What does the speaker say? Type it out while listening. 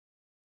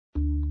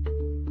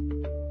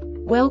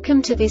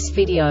Welcome to this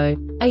video.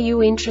 Are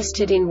you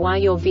interested in why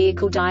your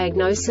vehicle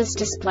diagnosis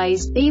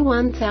displays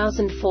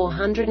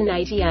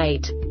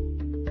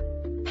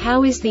B1488?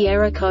 How is the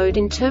error code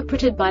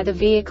interpreted by the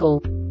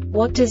vehicle?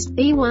 What does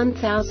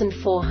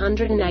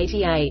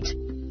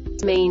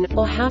B1488 mean,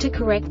 or how to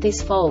correct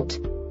this fault?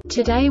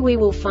 Today we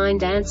will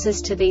find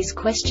answers to these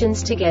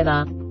questions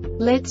together.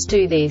 Let's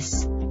do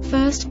this.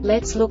 First,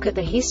 let's look at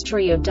the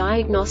history of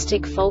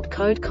diagnostic fault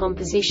code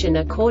composition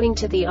according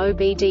to the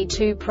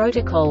OBD2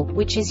 protocol,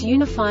 which is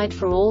unified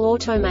for all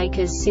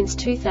automakers since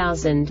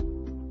 2000.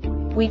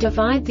 We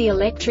divide the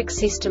electric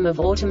system of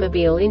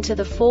automobile into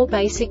the four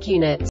basic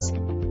units: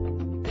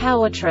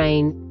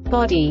 powertrain,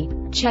 body,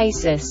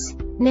 chassis,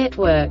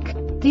 network.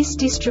 This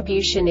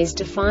distribution is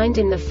defined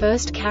in the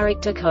first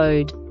character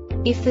code.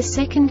 If the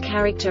second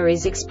character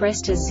is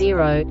expressed as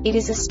 0, it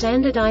is a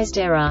standardized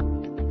error.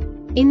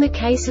 In the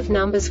case of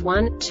numbers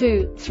 1,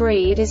 2,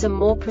 3, it is a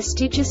more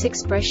prestigious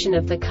expression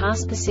of the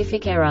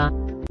car-specific error.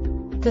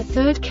 The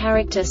third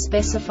character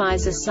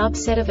specifies a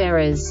subset of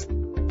errors.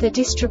 The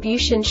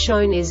distribution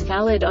shown is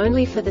valid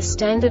only for the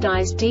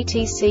standardized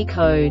DTC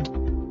code.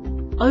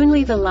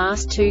 Only the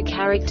last two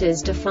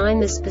characters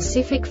define the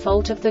specific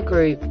fault of the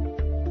group.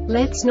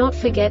 Let's not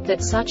forget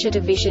that such a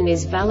division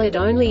is valid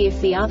only if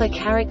the other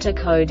character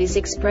code is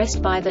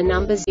expressed by the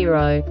number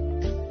 0.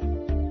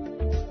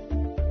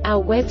 Our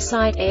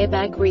website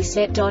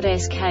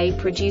airbagreset.sk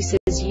produces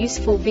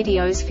useful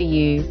videos for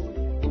you.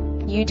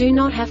 You do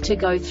not have to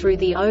go through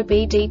the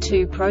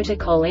OBD2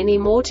 protocol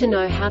anymore to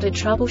know how to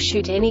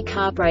troubleshoot any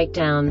car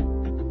breakdown.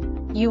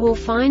 You will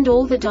find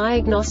all the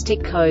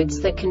diagnostic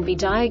codes that can be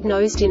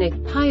diagnosed in a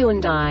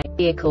Hyundai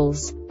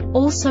vehicles.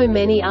 Also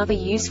many other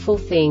useful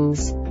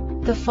things.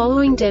 The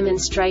following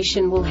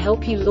demonstration will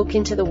help you look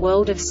into the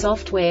world of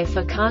software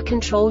for car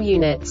control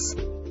units.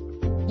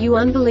 You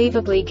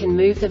unbelievably can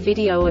move the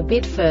video a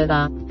bit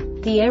further.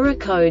 The error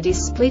code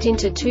is split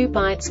into 2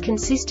 bytes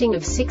consisting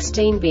of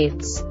 16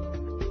 bits.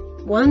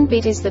 1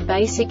 bit is the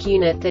basic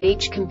unit that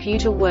each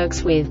computer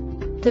works with.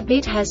 The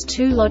bit has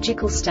 2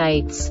 logical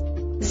states: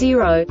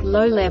 0,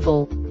 low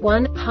level,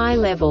 1, high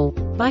level.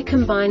 By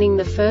combining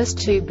the first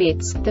 2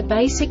 bits, the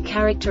basic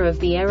character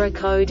of the error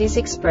code is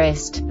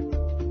expressed.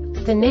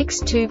 The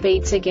next 2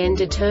 beats again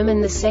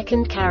determine the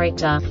second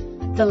character.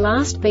 The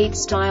last beat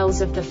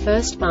styles of the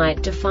first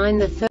byte define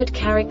the third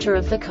character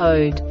of the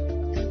code.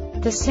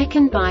 The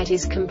second byte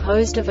is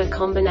composed of a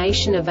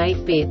combination of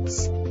 8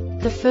 bits.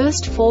 The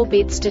first 4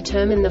 bits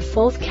determine the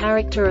fourth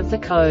character of the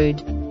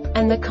code.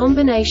 And the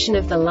combination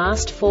of the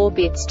last 4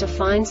 bits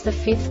defines the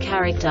fifth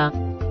character.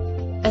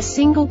 A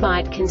single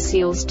byte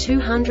conceals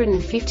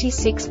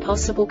 256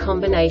 possible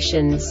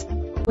combinations.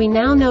 We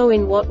now know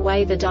in what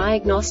way the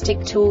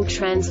diagnostic tool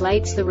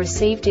translates the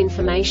received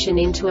information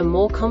into a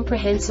more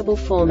comprehensible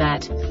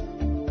format.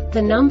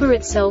 The number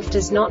itself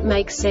does not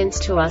make sense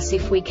to us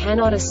if we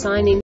cannot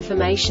assign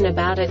information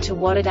about it to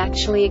what it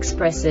actually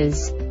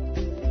expresses.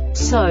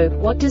 So,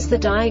 what does the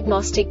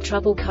diagnostic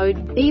trouble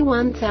code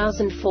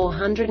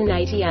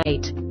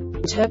B1488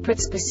 interpret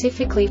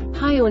specifically for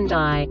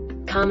Hyundai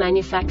car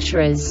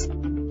manufacturers?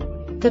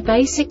 The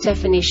basic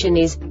definition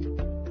is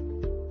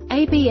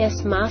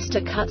ABS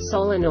Master Cut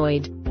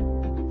Solenoid.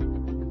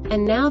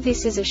 And now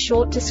this is a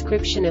short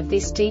description of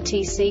this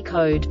DTC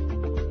code.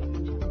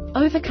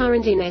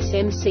 Overcurrent in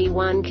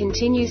SMC1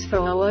 continues for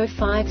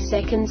 0.05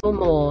 seconds or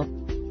more.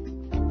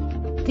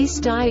 This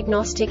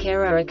diagnostic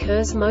error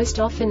occurs most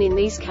often in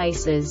these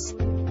cases: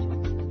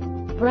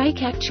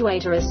 brake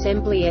actuator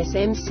assembly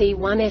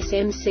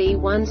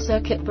SMC1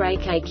 circuit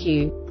brake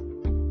ECU.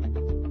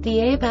 The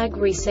Airbag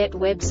Reset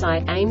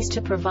website aims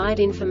to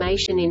provide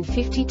information in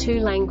 52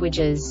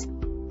 languages.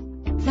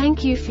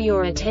 Thank you for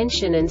your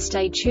attention and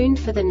stay tuned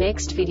for the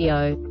next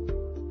video.